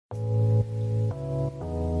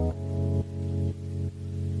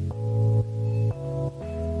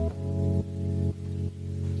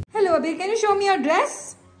Abhi? Can you show me your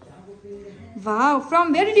dress? Wow,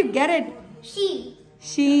 from where did you get it? SHEIN.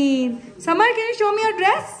 SHEIN. Samar, can you show me your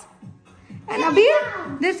dress? And Abhi,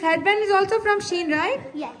 this headband is also from SHEIN, right?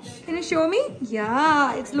 Yes. Can you show me?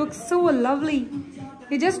 Yeah, it looks so lovely.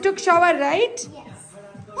 You just took shower, right? Yes.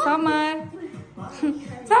 Samar.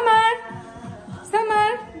 Samar. Samar.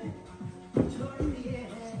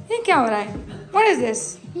 ये क्या हो रहा है? What is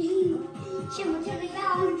this?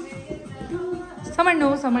 Samar,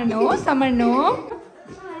 no, Samar, no, Samar, no.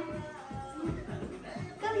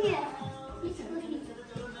 Come here.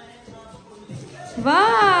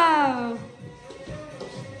 Wow.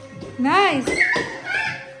 Nice.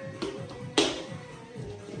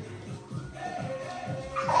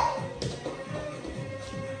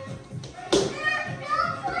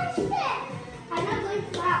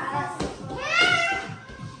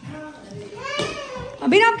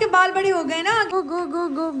 अभी ना आपके बाल बड़े हो गए ना. Go, go, go,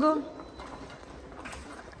 go, go.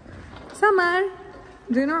 Samar,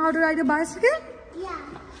 do you know how to ride a bicycle? Yeah.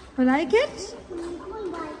 You like it?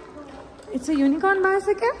 It's a unicorn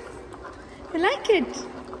bicycle? You like it?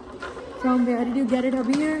 From where did you get it,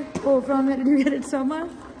 Abhi? Oh, from where did you get it, Samar?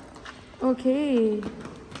 Okay.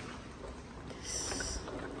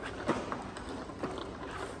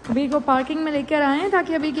 अबीर को parking में लेकर आए हैं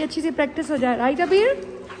ताकि अबीर की अच्छी सी प्रैक्टिस हो जाए. राइट अबीर?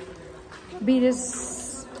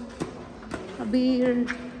 अबीर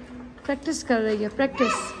प्रैक्टिस कर रही है.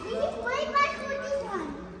 प्रैक्टिस.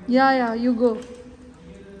 या you go.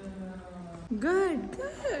 Good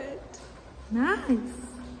good. Nice.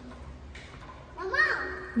 Mama.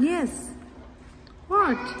 Yes.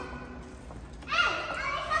 What?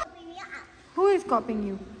 Who is copying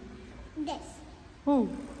you? This. Who?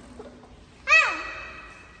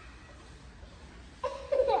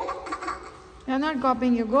 They are not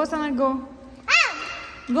copying you. Go, Samar, go.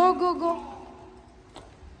 Go, go, go.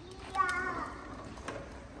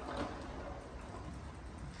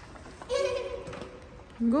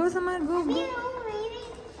 Go, Samar, go, go.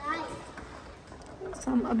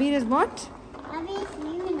 Abir is what? Abir is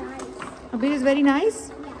really nice. Abir is very nice?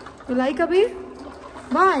 Yeah. You like Abir?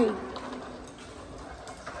 Why?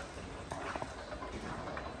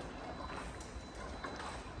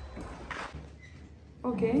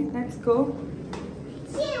 Okay, let's go.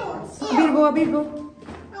 Abir, go.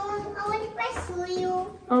 I want to press you.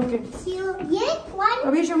 Okay. Yes, one.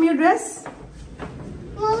 Abir, show me your dress.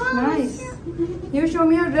 Mama, Nice. You show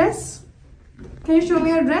me your dress. Can you show me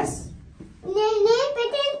your dress? नहीं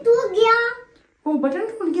button टूट गया. Oh, button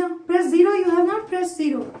टूट गया. Press 0. You have not pressed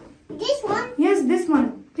 0. This one. Yes, this one.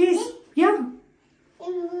 Please. Yeah.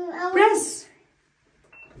 Press.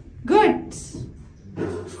 Good.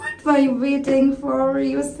 What were you waiting for,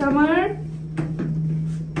 you Samar?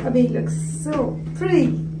 Abhi looks so pretty.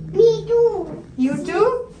 Me too. You too?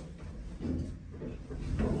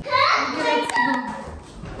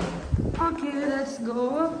 Okay, let's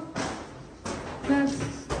go. Let's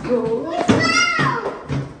go.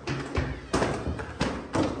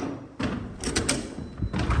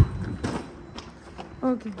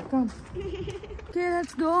 Okay, come. Okay,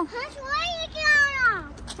 let's go.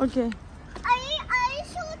 Okay. I'm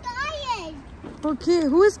so tired. Okay,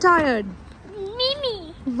 who is tired?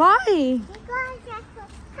 Mimi. Why?